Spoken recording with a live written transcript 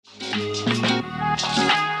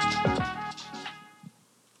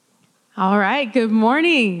All right, good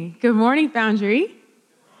morning. Good morning, Foundry.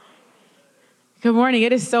 Good morning.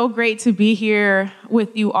 It is so great to be here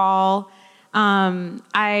with you all. I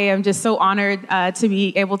am just so honored to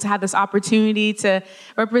be able to have this opportunity to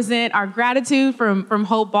represent our gratitude from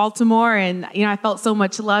Hope, Baltimore. And, I felt so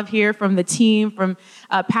much love here from the team, from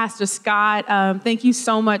Pastor Scott. Thank you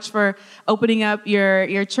so much for opening up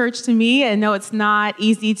your church to me. I know it's not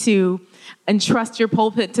easy to entrust your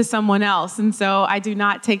pulpit to someone else. And so I do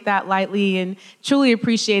not take that lightly and truly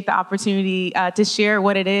appreciate the opportunity to share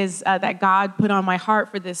what it is that God put on my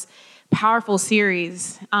heart for this powerful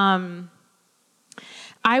series.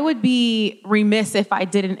 I would be remiss if I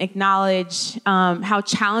didn't acknowledge how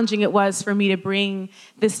challenging it was for me to bring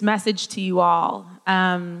this message to you all.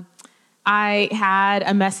 I had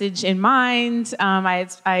a message in mind.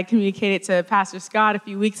 I communicated to Pastor Scott a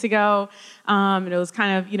few weeks ago, and it was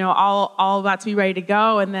kind of, all about to be ready to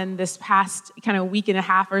go. And then this past kind of week and a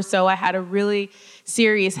half or so, I had a really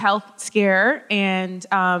serious health scare, and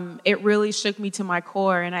it really shook me to my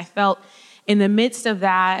core. And I felt in the midst of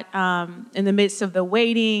that, in the midst of the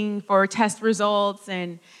waiting for test results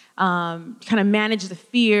and kind of manage the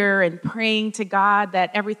fear and praying to God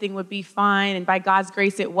that everything would be fine. And by God's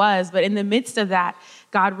grace, it was. But in the midst of that,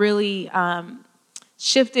 God really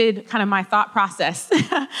shifted kind of my thought process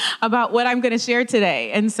about what I'm going to share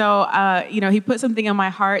today. And so, he put something in my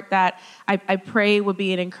heart that I pray would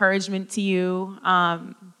be an encouragement to you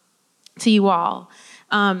all.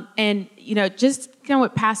 And just kind of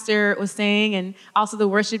what Pastor was saying, and also the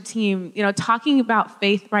worship team, talking about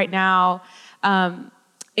faith right now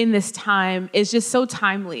in this time is just so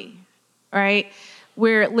timely, right?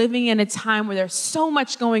 We're living in a time where there's so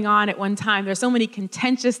much going on at one time. There's so many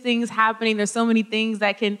contentious things happening. There's so many things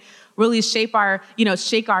that can really shake our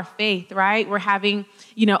faith, right? We're having,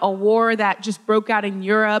 a war that just broke out in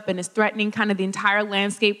Europe and is threatening kind of the entire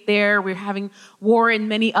landscape there. We're having war in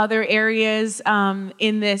many other areas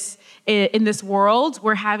in this world.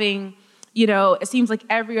 We're having, it seems like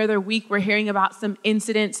every other week we're hearing about some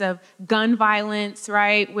incidents of gun violence,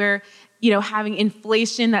 right? We're, having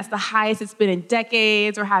inflation that's the highest it's been in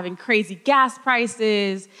decades. We're having crazy gas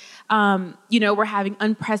prices. We're having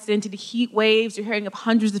unprecedented heat waves. You're hearing of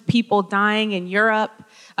hundreds of people dying in Europe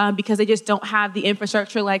because they just don't have the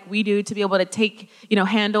infrastructure like we do to be able to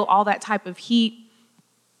handle all that type of heat.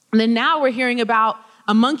 And then now we're hearing about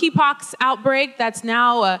a monkeypox outbreak that's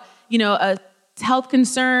now a health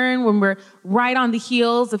concern when we're right on the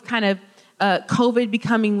heels of kind of COVID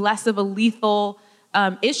becoming less of a lethal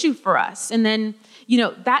issue for us. And then,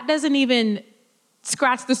 that doesn't even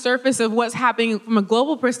scratch the surface of what's happening from a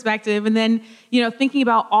global perspective. And then, thinking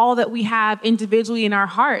about all that we have individually in our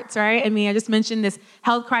hearts, right? I mean, I just mentioned this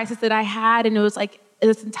health crisis that I had, and it was like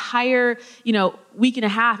this entire, week and a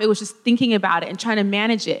half, it was just thinking about it and trying to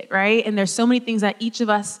manage it, right? And there's so many things that each of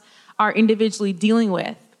us are individually dealing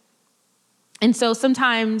with. And so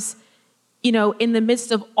sometimes, in the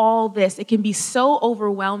midst of all this, it can be so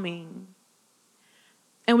overwhelming.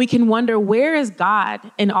 And we can wonder, where is God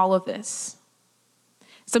in all of this?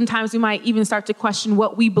 Sometimes we might even start to question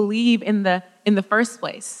what we believe in the first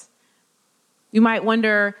place. We might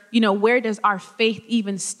wonder, where does our faith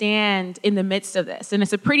even stand in the midst of this? And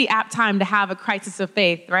it's a pretty apt time to have a crisis of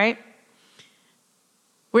faith, right?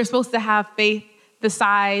 We're supposed to have faith the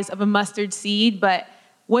size of a mustard seed, but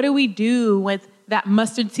what do we do with that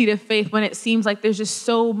mustard seed of faith when it seems like there's just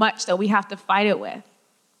so much that we have to fight it with?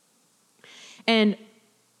 And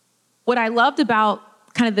what I loved about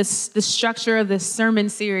kind of the structure of this sermon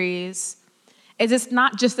series is it's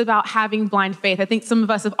not just about having blind faith. I think some of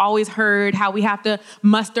us have always heard how we have to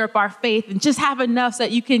muster up our faith and just have enough so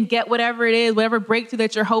that you can get whatever it is, whatever breakthrough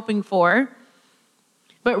that you're hoping for.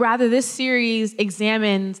 But rather, this series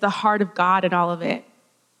examines the heart of God in all of it.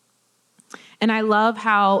 And I love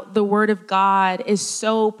how the Word of God is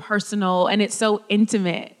so personal and it's so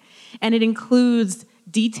intimate. And it includes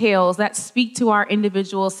details that speak to our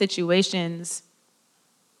individual situations.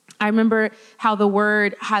 I remember how the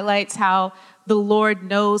Word highlights how the Lord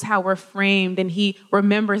knows how we're framed and He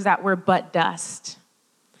remembers that we're but dust.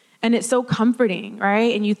 And it's so comforting,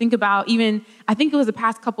 right? And you think about I think it was the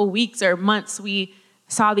past couple weeks or months, we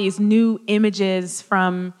saw these new images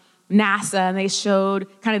from NASA, and they showed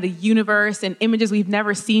kind of the universe and images we've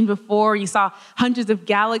never seen before. You saw hundreds of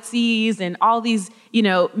galaxies and all these,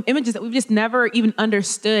 images that we've just never even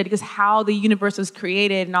understood because how the universe was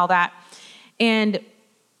created and all that. And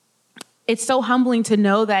it's so humbling to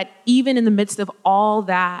know that even in the midst of all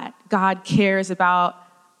that, God cares about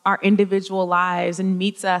our individual lives and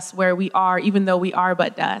meets us where we are, even though we are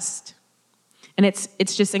but dust. And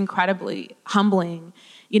it's just incredibly humbling,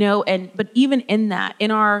 but even in that,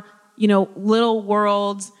 in our little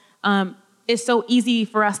world, it's so easy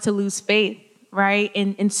for us to lose faith, right?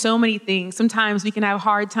 In so many things. Sometimes we can have a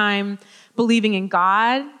hard time believing in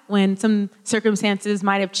God when some circumstances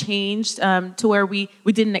might have changed to where we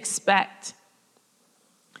didn't expect.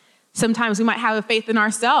 Sometimes we might have a faith in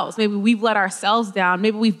ourselves. Maybe we've let ourselves down.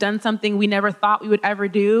 Maybe we've done something we never thought we would ever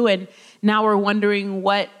do, and now we're wondering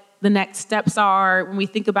what the next steps are when we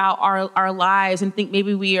think about our lives and think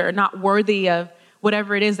maybe we are not worthy of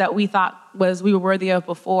whatever it is that we thought we were worthy of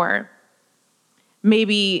before.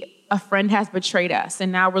 Maybe a friend has betrayed us,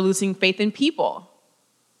 and now we're losing faith in people.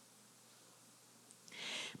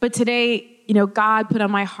 But today, God put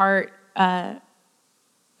on my heart a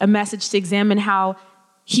message to examine how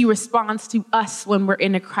he responds to us when we're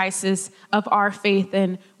in a crisis of our faith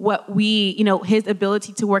and what his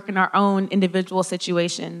ability to work in our own individual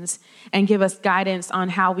situations and give us guidance on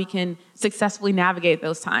how we can successfully navigate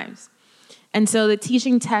those times. And so the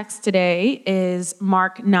teaching text today is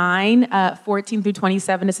Mark 9, 14 through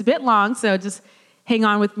 27. It's a bit long, so just hang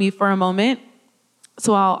on with me for a moment.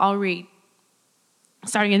 So I'll read,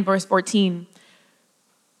 starting in verse 14.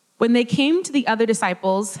 When they came to the other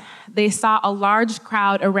disciples, they saw a large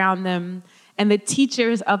crowd around them and the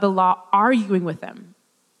teachers of the law arguing with them.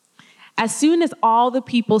 As soon as all the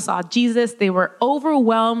people saw Jesus, they were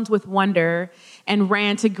overwhelmed with wonder and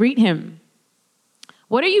ran to greet him.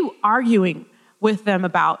 "What are you arguing with them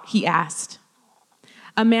about?" he asked.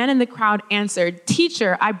 A man in the crowd answered,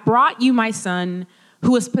 "Teacher, I brought you my son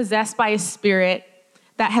who was possessed by a spirit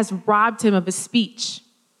that has robbed him of his speech.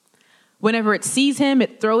 Whenever it sees him,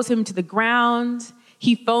 it throws him to the ground.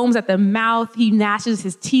 He foams at the mouth, he gnashes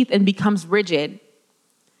his teeth and becomes rigid.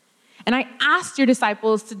 And I asked your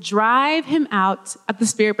disciples to drive him out of the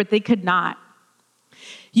spirit, but they could not."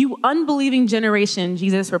 "You unbelieving generation,"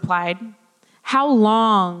 Jesus replied, "how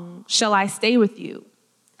long shall I stay with you?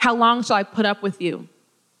 How long shall I put up with you?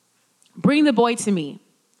 Bring the boy to me."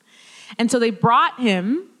 And so they brought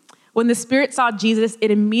him. When the spirit saw Jesus,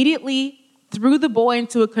 it immediately threw the boy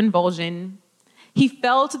into a convulsion. He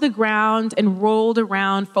fell to the ground and rolled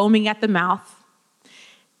around, foaming at the mouth.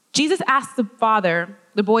 Jesus asked the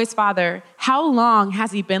boy's father, "How long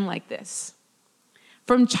has he been like this?"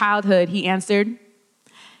 "From childhood," he answered.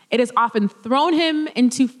 "It has often thrown him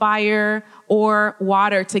into fire or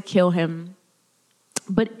water to kill him.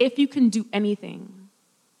 But if you can do anything,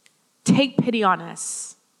 take pity on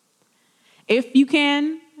us." "If you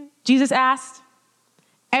can," Jesus asked.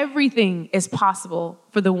 "Everything is possible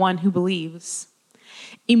for the one who believes."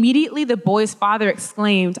 Immediately the boy's father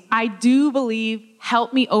exclaimed, "I do believe,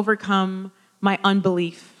 help me overcome my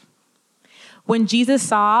unbelief." When Jesus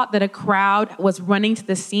saw that a crowd was running to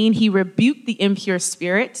the scene, he rebuked the impure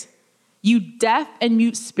spirit. "You deaf and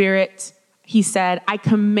mute spirit," he said, "I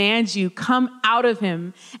command you, come out of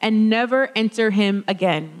him and never enter him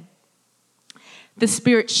again." The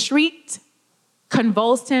spirit shrieked,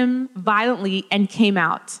 convulsed him violently, and came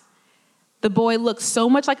out. The boy looked so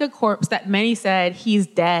much like a corpse that many said, "He's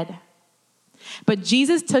dead." But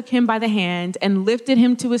Jesus took him by the hand and lifted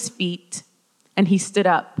him to his feet, and he stood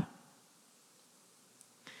up.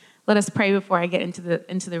 Let us pray before I get into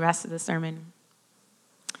the rest of the sermon.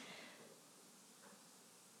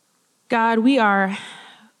 God, we are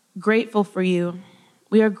grateful for you.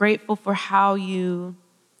 We are grateful for how you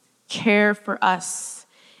care for us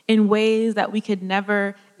in ways that we could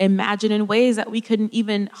never imagine, in ways that we couldn't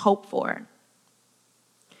even hope for.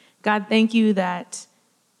 God, thank you that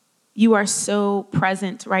you are so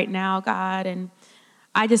present right now, God. And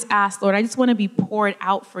I just ask, Lord, I just want to be poured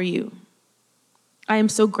out for you. I am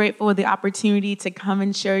so grateful for the opportunity to come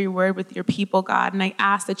and share your word with your people, God. And I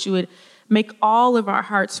ask that you would make all of our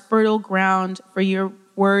hearts fertile ground for your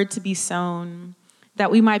word to be sown,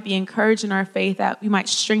 that we might be encouraged in our faith, that we might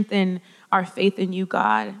strengthen our faith in you,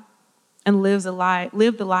 God, and live the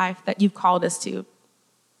life that you've called us to.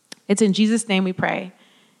 It's in Jesus' name we pray.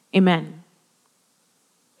 Amen.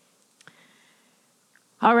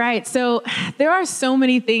 All right, so there are so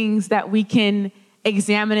many things that we can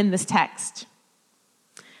examine in this text.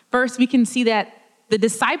 First, we can see that the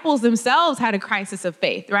disciples themselves had a crisis of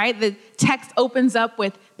faith, right? The text opens up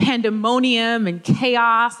with pandemonium and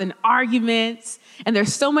chaos and arguments, and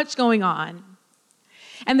there's so much going on.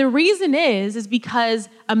 And the reason is because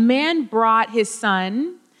a man brought his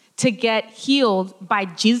son to get healed by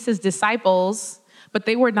Jesus' disciples, but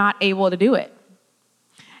they were not able to do it.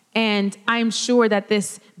 And I'm sure that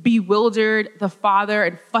this bewildered the father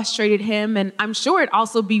and frustrated him. And I'm sure it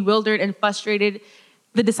also bewildered and frustrated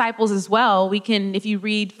the disciples as well. If you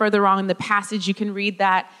read further on in the passage, you can read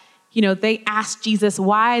that, they asked Jesus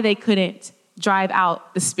why they couldn't drive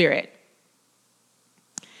out the spirit.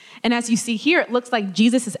 And as you see here, it looks like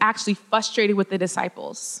Jesus is actually frustrated with the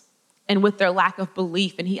disciples and with their lack of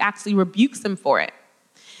belief, and he actually rebukes them for it.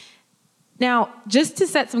 Now, just to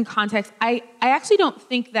set some context, I actually don't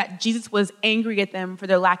think that Jesus was angry at them for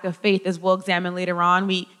their lack of faith, as we'll examine later on.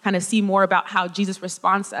 We kind of see more about how Jesus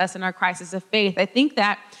responds to us in our crisis of faith. I think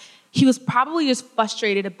that he was probably just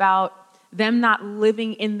frustrated about them not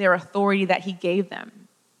living in their authority that he gave them.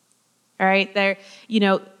 All right,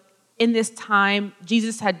 in this time,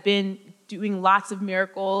 Jesus had been doing lots of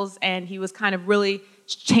miracles, and he was kind of really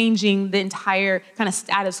changing the entire kind of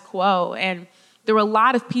status quo. And there were a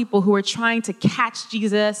lot of people who were trying to catch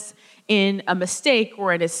Jesus in a mistake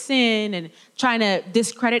or in a sin and trying to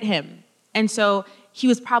discredit him. And so he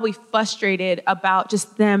was probably frustrated about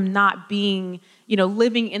just them not being,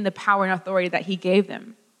 living in the power and authority that he gave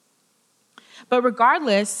them. But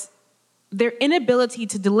regardless, their inability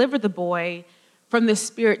to deliver the boy from the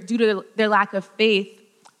Spirit due to their lack of faith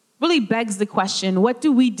really begs the question, what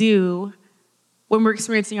do we do when we're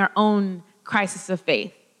experiencing our own crisis of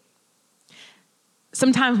faith?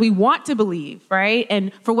 Sometimes we want to believe, right?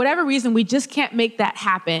 And for whatever reason, we just can't make that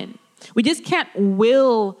happen. We just can't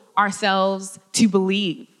will ourselves to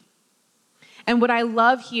believe. And what I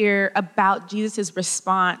love here about Jesus'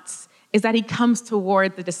 response is that he comes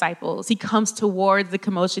toward the disciples. He comes toward the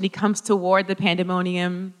commotion. He comes toward the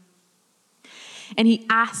pandemonium. And he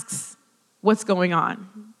asks what's going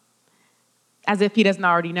on, as if he doesn't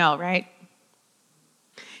already know, right?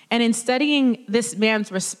 And in studying this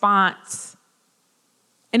man's response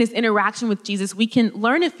and his interaction with Jesus, we can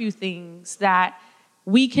learn a few things that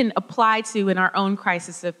we can apply to in our own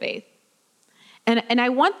crisis of faith. And I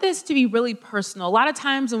want this to be really personal. A lot of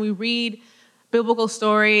times when we read biblical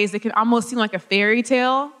stories, it can almost seem like a fairy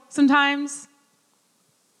tale sometimes.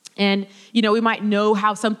 And, we might know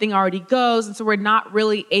how something already goes, and so we're not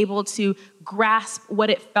really able to grasp what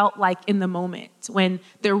it felt like in the moment when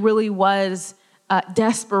there really was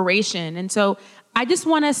desperation. And so I just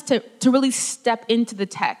want us to really step into the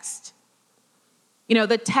text.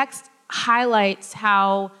 The text highlights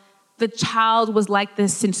how the child was like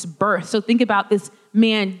this since birth. So think about this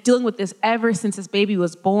man dealing with this ever since his baby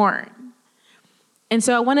was born. And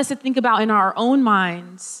so I want us to think about in our own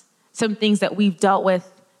minds some things that we've dealt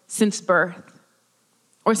with since birth,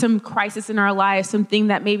 or some crisis in our lives, something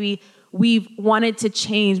that maybe we've wanted to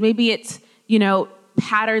change. Maybe it's,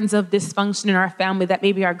 patterns of dysfunction in our family that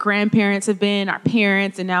maybe our grandparents have been, our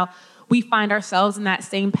parents, and now we find ourselves in that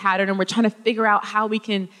same pattern, and we're trying to figure out how we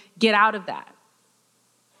can get out of that.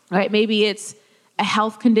 Right? Maybe it's a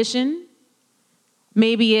health condition.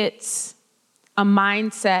 Maybe it's a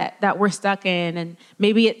mindset that we're stuck in, and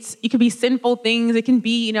maybe it could be sinful things. It can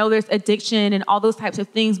be, there's addiction and all those types of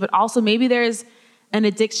things, but also maybe there's an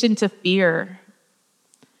addiction to fear,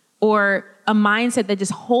 or a mindset that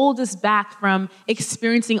just holds us back from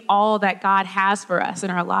experiencing all that God has for us in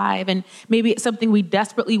our life. And maybe it's something we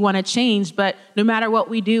desperately want to change, but no matter what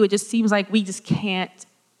we do, it just seems like we just can't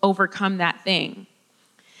overcome that thing.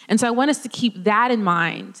 And so I want us to keep that in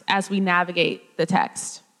mind as we navigate the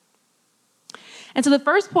text. And so the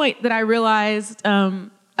first point that I realized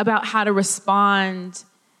about how to respond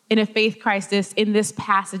in a faith crisis in this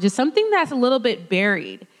passage is something that's a little bit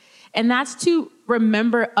buried, and that's to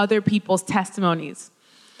remember other people's testimonies.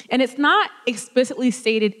 And it's not explicitly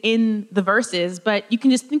stated in the verses, but you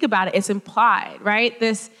can just think about it. It's implied, right?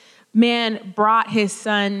 This man brought his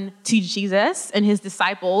son to Jesus and his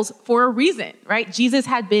disciples for a reason, right? Jesus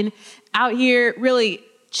had been out here really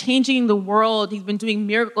changing the world. He's been doing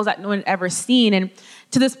miracles that no one had ever seen. And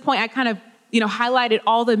to this point, I kind of, highlighted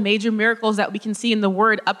all the major miracles that we can see in the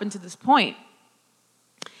word up until this point.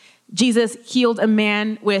 Jesus healed a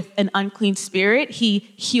man with an unclean spirit. He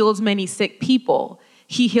healed many sick people.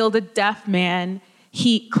 He healed a deaf man.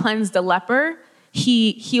 He cleansed a leper.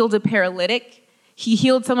 He healed a paralytic. He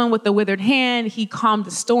healed someone with a withered hand. He calmed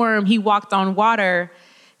the storm. He walked on water.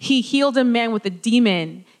 He healed a man with a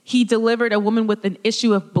demon. He delivered a woman with an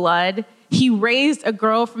issue of blood. He raised a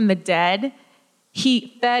girl from the dead.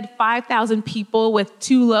 He fed 5,000 people with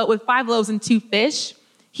 5 loaves and 2 fish.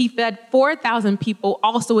 He fed 4,000 people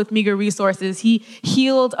also with meager resources. He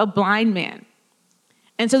healed a blind man.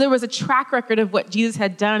 And so there was a track record of what Jesus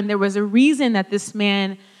had done. There was a reason that this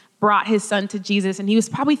man brought his son to Jesus. And he was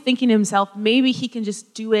probably thinking to himself, maybe he can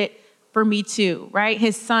just do it for me too, right?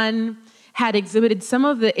 His son had exhibited some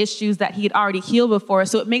of the issues that he had already healed before.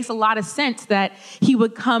 So it makes a lot of sense that he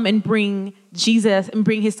would come and bring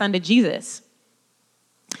his son to Jesus.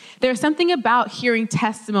 There's something about hearing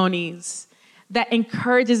testimonies that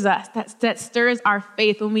encourages us, that stirs our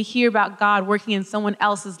faith when we hear about God working in someone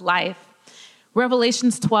else's life.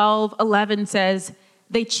 Revelations 12:11 says,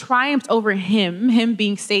 they triumphed over him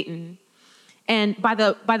being Satan, and by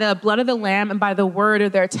the blood of the Lamb and by the word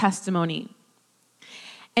of their testimony.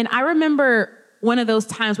 And I remember one of those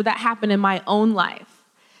times where that happened in my own life.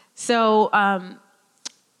 So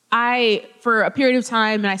for a period of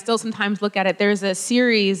time, and I still sometimes look at it, there's a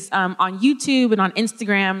series on YouTube and on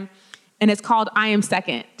Instagram, and it's called I Am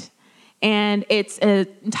Second. And it's an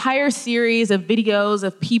entire series of videos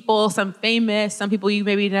of people, some famous, some people you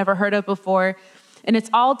maybe never heard of before. And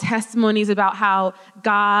it's all testimonies about how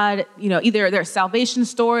God, either their salvation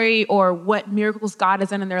story or what miracles God has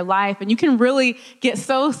done in their life. And you can really get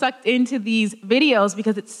so sucked into these videos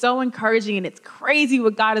because it's so encouraging and it's crazy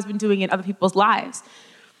what God has been doing in other people's lives.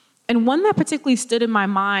 And one that particularly stood in my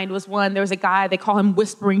mind was there was a guy, they call him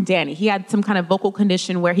Whispering Danny. He had some kind of vocal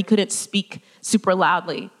condition where he couldn't speak super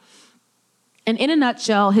loudly. And in a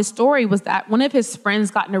nutshell, his story was that one of his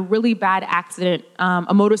friends got in a really bad accident,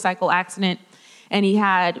 a motorcycle accident. And he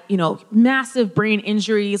had, massive brain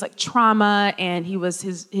injuries, like trauma, and he was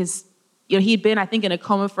he'd been, I think, in a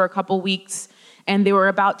coma for a couple weeks, and they were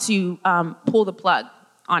about to pull the plug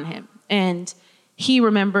on him. And he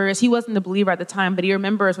remembers, he wasn't a believer at the time, but he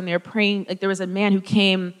remembers when they were praying, like there was a man who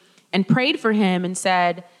came and prayed for him and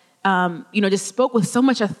said, just spoke with so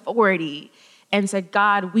much authority and said,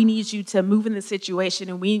 God, we need you to move in this situation,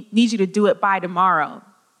 and we need you to do it by tomorrow.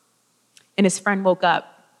 And his friend woke up.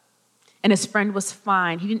 And his friend was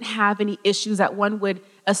fine. He didn't have any issues that one would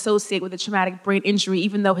associate with a traumatic brain injury,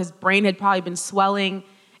 even though his brain had probably been swelling.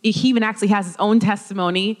 He even actually has his own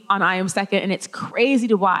testimony on I Am Second, and it's crazy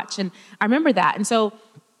to watch. And I remember that. And so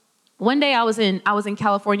one day I was in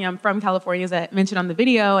California. I'm from California, as I mentioned on the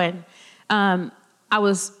video, and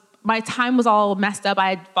my time was all messed up. I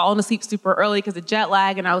had fallen asleep super early because of jet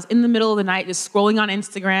lag, and I was in the middle of the night just scrolling on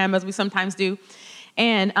Instagram, as we sometimes do.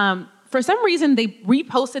 And for some reason, they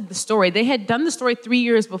reposted the story. They had done the story 3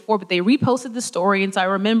 years before, but they reposted the story. And so I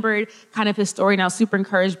remembered kind of his story, and I was super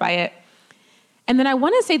encouraged by it. And then I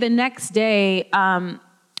want to say the next day, one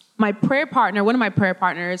of my prayer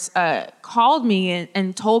partners, called me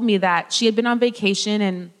and told me that she had been on vacation,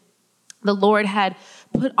 and the Lord had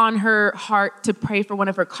put on her heart to pray for one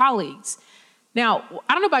of her colleagues. Now,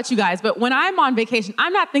 I don't know about you guys, but when I'm on vacation,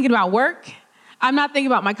 I'm not thinking about work. I'm not thinking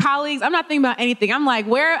about my colleagues. I'm not thinking about anything. I'm like,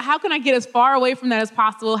 how can I get as far away from that as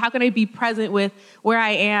possible? How can I be present with where I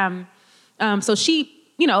am? So she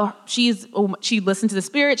listened to the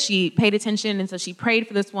Spirit. She paid attention. And so she prayed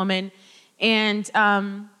for this woman. And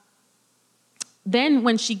then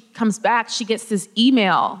when she comes back, she gets this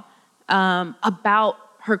email about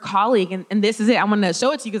her colleague. And this is it. I'm going to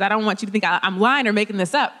show it to you because I don't want you to think I'm lying or making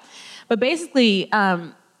this up. But basically,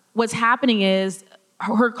 what's happening is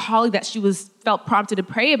her colleague that she felt prompted to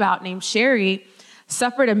pray about, named Sherry,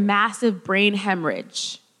 suffered a massive brain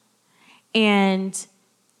hemorrhage. And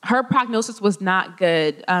her prognosis was not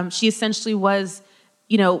good. She essentially was,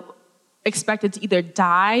 expected to either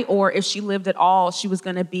die, or if she lived at all, she was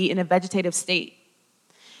going to be in a vegetative state.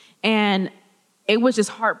 And it was just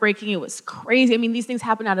heartbreaking. It was crazy. I mean, these things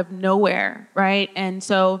happen out of nowhere, right? And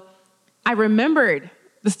so I remembered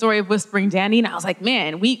the story of Whispering Danny, and I was like,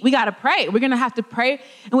 man, we got to pray. We're going to have to pray,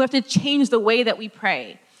 and we have to change the way that we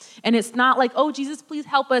pray. And it's not like, oh, Jesus, please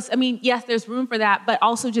help us. I mean, yes, there's room for that, but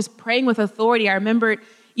also just praying with authority. I remembered,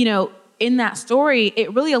 in that story,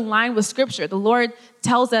 it really aligned with Scripture. The Lord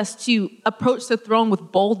tells us to approach the throne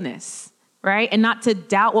with boldness, right? And not to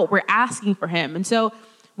doubt what we're asking for him. And so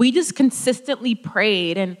we just consistently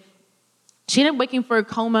prayed, and she ended up waking from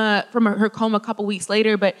her coma a couple weeks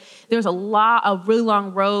later, but there was a really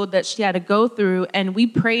long road that she had to go through, and we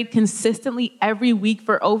prayed consistently every week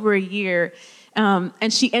for over a year,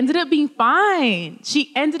 and she ended up being fine.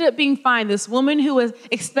 This woman who was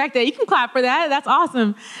expected, you can clap for that, that's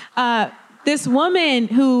awesome. This woman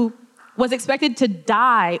who was expected to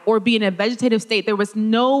die or be in a vegetative state, there was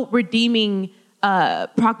no redeeming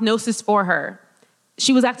prognosis for her.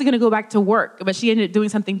 She was actually going to go back to work, but she ended up doing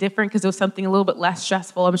something different because it was something a little bit less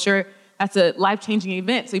stressful. I'm sure that's a life-changing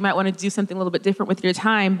event, so you might want to do something a little bit different with your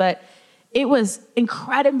time. But it was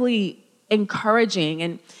incredibly encouraging,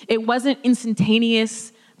 and it wasn't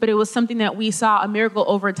instantaneous, but it was something that we saw a miracle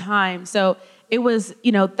over time. So it was,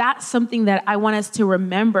 that's something that I want us to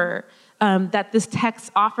remember, that this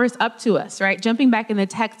text offers up to us, right? Jumping back in the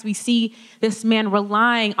text, we see this man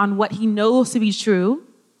relying on what he knows to be true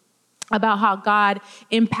about how God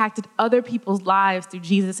impacted other people's lives through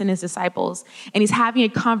Jesus and his disciples. And he's having a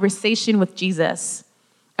conversation with Jesus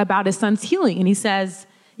about his son's healing. And he says,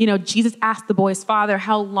 Jesus asked the boy's father,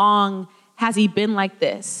 how long has he been like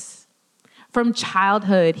this? From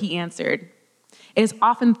childhood, he answered. It has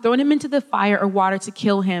often thrown him into the fire or water to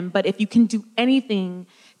kill him. But if you can do anything,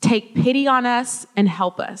 take pity on us and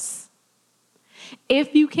help us.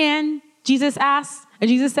 If you can, Jesus asked, and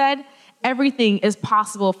Jesus said, everything is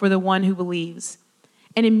possible for the one who believes.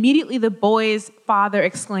 And immediately the boy's father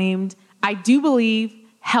exclaimed, I do believe,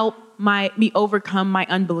 help me overcome my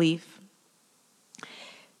unbelief.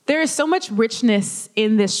 There is so much richness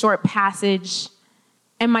in this short passage,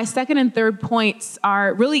 and my second and third points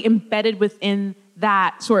are really embedded within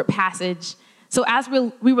that short passage. So as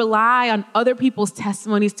we rely on other people's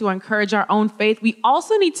testimonies to encourage our own faith, we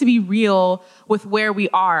also need to be real with where we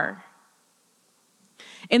are.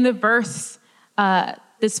 In the verse,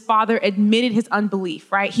 this father admitted his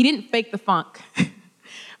unbelief, right? He didn't fake the funk.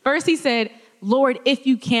 First he said, Lord, if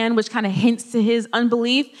you can, which kind of hints to his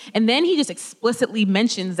unbelief. And then he just explicitly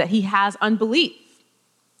mentions that he has unbelief.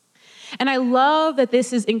 And I love that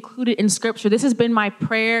this is included in Scripture. This has been my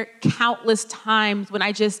prayer countless times when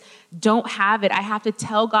I just don't have it. I have to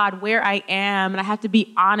tell God where I am, and I have to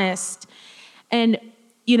be honest. And,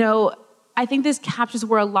 I think this captures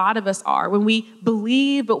where a lot of us are. When we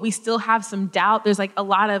believe, but we still have some doubt, there's like a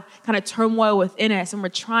lot of kind of turmoil within us, and we're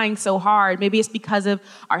trying so hard. Maybe it's because of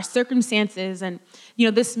our circumstances. And,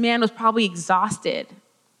 this man was probably exhausted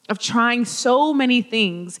of trying so many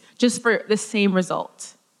things just for the same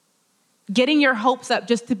result. Getting your hopes up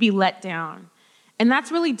just to be let down. And that's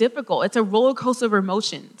really difficult. It's a roller coaster of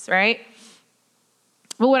emotions, right?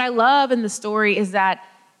 But what I love in the story is that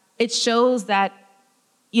it shows that,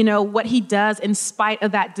 what he does in spite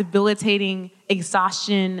of that debilitating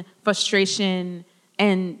exhaustion, frustration,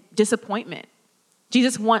 and disappointment.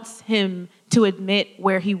 Jesus wants him to admit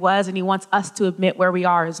where he was, and he wants us to admit where we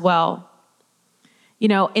are as well.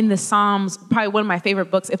 In the Psalms, probably one of my favorite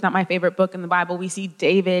books, if not my favorite book in the Bible, we see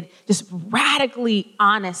David just radically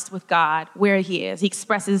honest with God where he is. He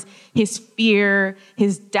expresses his fear,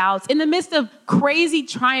 his doubts. In the midst of crazy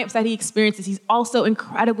triumphs that he experiences, he's also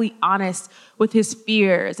incredibly honest with his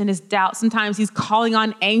fears and his doubts. Sometimes he's calling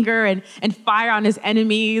on anger and fire on his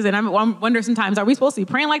enemies. And I wonder sometimes, are we supposed to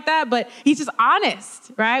be praying like that? But he's just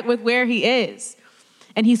honest, right, with where he is.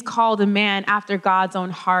 And he's called a man after God's own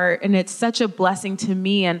heart. And it's such a blessing to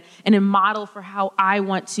me and a model for how I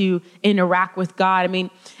want to interact with God. I mean,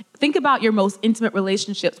 think about your most intimate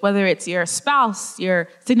relationships, whether it's your spouse, your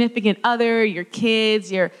significant other, your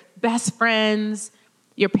kids, your best friends,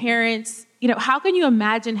 your parents. How can you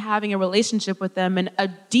imagine having a relationship with them and a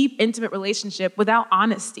deep, intimate relationship without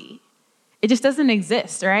honesty? It just doesn't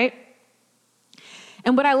exist, right?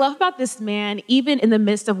 And what I love about this man, even in the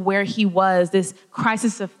midst of where he was, this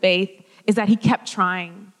crisis of faith, is that he kept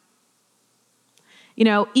trying.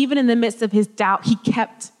 Even in the midst of his doubt, he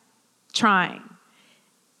kept trying.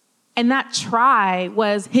 And that try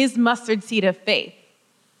was his mustard seed of faith.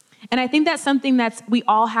 And I think that's something that we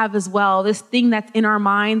all have as well, this thing that's in our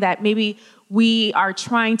mind that maybe we are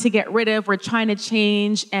trying to get rid of, we're trying to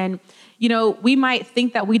change, and we might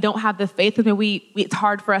think that we don't have the faith, and it's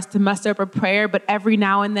hard for us to muster up a prayer, but every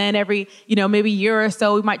now and then, every, maybe year or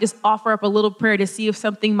so, we might just offer up a little prayer to see if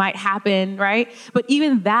something might happen, right? But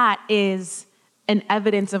even that is an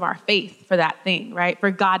evidence of our faith for that thing, right?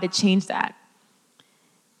 For God to change that.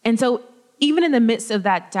 And so even in the midst of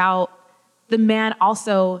that doubt, the man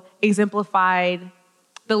also exemplified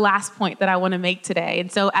the last point that I want to make today.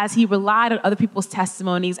 And so as he relied on other people's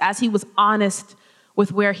testimonies, as he was honest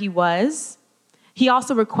with where he was, he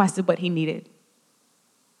also requested what he needed.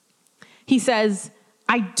 He says,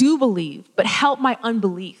 I do believe, but help my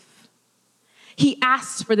unbelief. He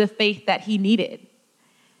asked for the faith that he needed.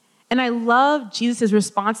 And I love Jesus'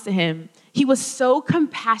 response to him. He was so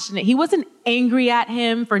compassionate. He wasn't angry at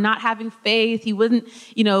him for not having faith. He wasn't,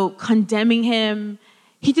 condemning him.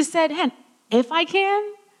 He just said, hey, if I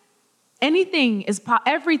can, everything is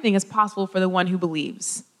possible for the one who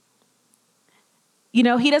believes. He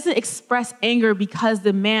doesn't express anger because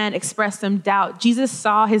the man expressed some doubt. Jesus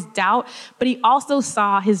saw his doubt, but he also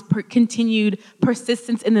saw his continued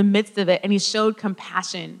persistence in the midst of it, and he showed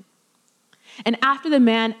compassion. And after the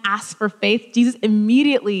man asked for faith, Jesus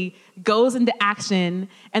immediately goes into action,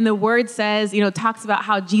 and the word says, talks about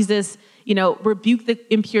how Jesus, rebuked the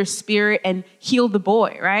impure spirit and healed the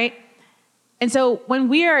boy, right? And so when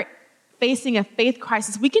we are facing a faith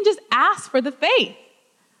crisis, we can just ask for the faith.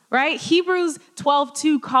 Right? Hebrews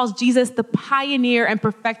 12:2 calls Jesus the pioneer and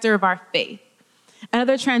perfecter of our faith.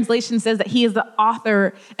 Another translation says that he is the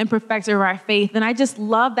author and perfecter of our faith. And I just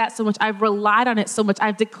love that so much. I've relied on it so much.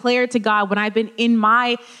 I've declared to God when I've been in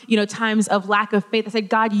my, times of lack of faith, I said,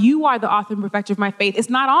 God, you are the author and perfecter of my faith. It's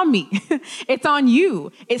not on me. It's on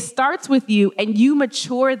you. It starts with you, and you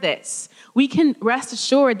mature this. we can rest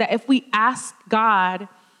assured that if we ask God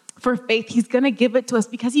for faith, he's going to give it to us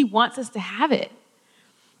because he wants us to have it.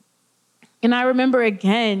 And I remember,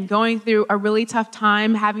 again, going through a really tough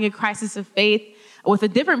time, having a crisis of faith with a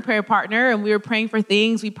different prayer partner, and we were praying for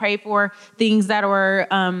things. We prayed for things that were,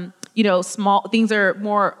 small things are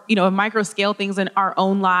more, micro scale things in our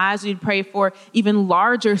own lives. We'd pray for even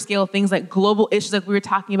larger scale things like global issues like we were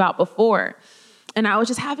talking about before. And I was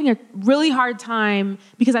just having a really hard time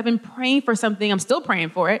because I've been praying for something. I'm still praying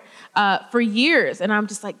for it for years. And I'm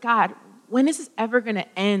just like, God, when is this ever going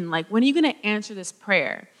to end? Like, when are you going to answer this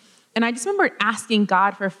prayer? And I just remember asking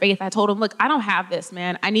God for faith. I told him, look, I don't have this,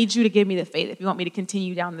 man. I need you to give me the faith if you want me to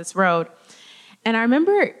continue down this road. And I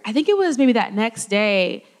remember, I think it was maybe that next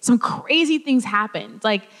day, some crazy things happened.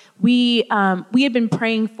 Like we had been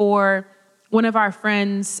praying for one of our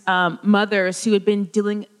friends' mothers who had been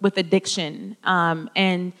dealing with addiction,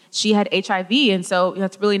 and she had HIV. And so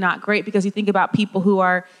that's really not great because you think about people who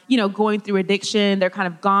are, going through addiction, they're kind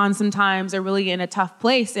of gone sometimes, they're really in a tough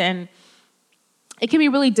place. And it can be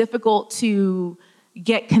really difficult to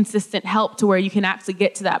get consistent help to where you can actually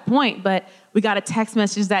get to that point. But we got a text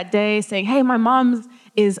message that day saying, hey, my mom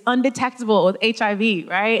is undetectable with HIV,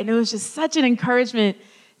 right? And it was just such an encouragement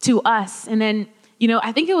to us. And then,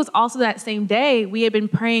 I think it was also that same day we had been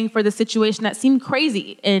praying for the situation that seemed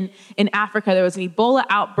crazy in Africa. There was an Ebola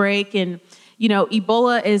outbreak, and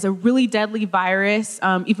Ebola is a really deadly virus,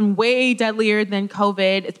 even way deadlier than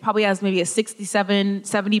COVID. It probably has maybe a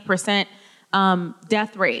 70%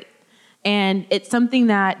 death rate. And it's something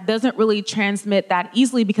that doesn't really transmit that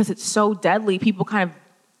easily because it's so deadly. People kind of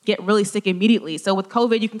get really sick immediately. So with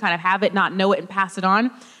COVID, you can kind of have it, not know it, and pass it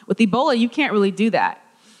on. With Ebola, you can't really do that.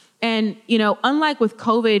 And, unlike with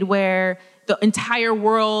COVID, where the entire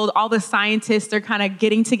world, all the scientists are kind of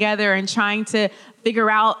getting together and trying to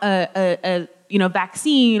figure out a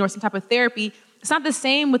vaccine or some type of therapy, it's not the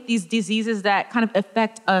same with these diseases that kind of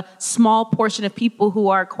affect a small portion of people who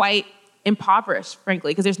are quite impoverished,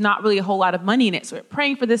 frankly, because there's not really a whole lot of money in it. So we're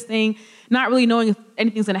praying for this thing, not really knowing if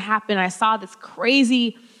anything's going to happen. And I saw this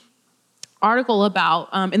crazy article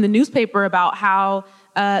about in the newspaper about how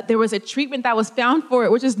there was a treatment that was found for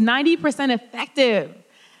it, which is 90% effective.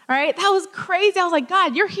 Right? That was crazy. I was like,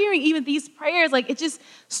 God, you're hearing even these prayers. Like, it just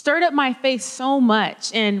stirred up my faith so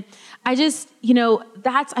much. And I just,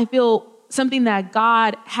 that's, I feel, something that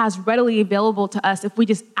God has readily available to us if we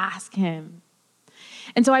just ask him.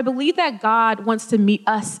 And so I believe that God wants to meet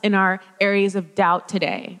us in our areas of doubt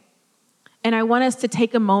today. And I want us to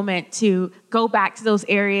take a moment to go back to those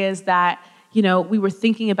areas that, we were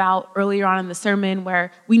thinking about earlier on in the sermon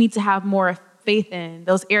where we need to have more faith in,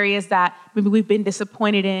 those areas that maybe we've been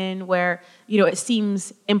disappointed in, where, it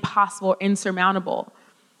seems impossible or insurmountable.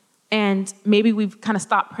 And maybe we've kind of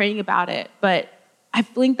stopped praying about it. But I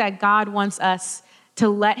think that God wants us to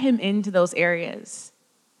let him into those areas.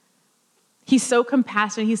 He's so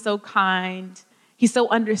compassionate. He's so kind. He's so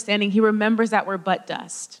understanding. He remembers that we're but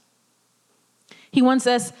dust. He lets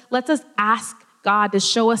us ask God to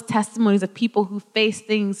show us testimonies of people who face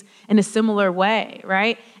things in a similar way,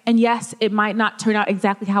 right? And yes, it might not turn out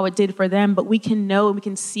exactly how it did for them, but we can know, we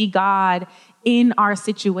can see God in our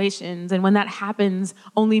situations. And when that happens,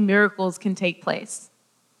 only miracles can take place.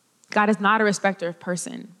 God is not a respecter of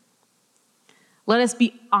person. Let us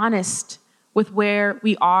be honest with where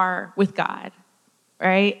we are with God,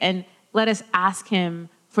 right? And let us ask him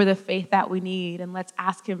for the faith that we need, and let's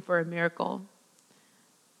ask him for a miracle.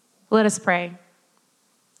 Let us pray.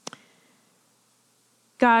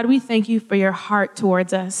 God, we thank you for your heart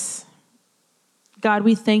towards us. God,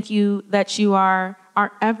 we thank you that you are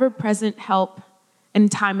our ever-present help in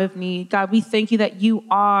time of need. God, we thank you that you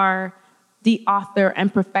are the author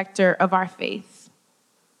and perfecter of our faith.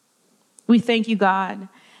 We thank you, God,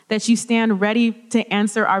 that you stand ready to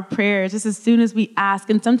answer our prayers just as soon as we ask,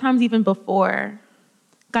 and sometimes even before.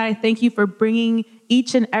 God, I thank you for bringing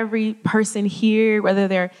each and every person here, whether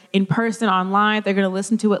they're in person, online, they're going to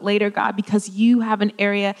listen to it later, God, because you have an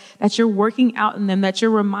area that you're working out in them, that you're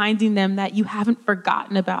reminding them that you haven't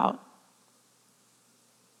forgotten about.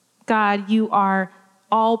 God, you are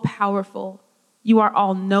all powerful. You are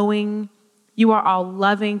all knowing. You are all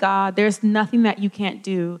loving, God. There's nothing that you can't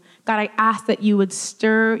do. God, I ask that you would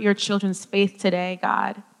stir your children's faith today,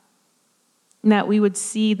 God, and that we would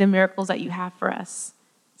see the miracles that you have for us.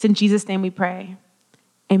 It's in Jesus' name we pray.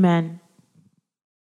 Amen.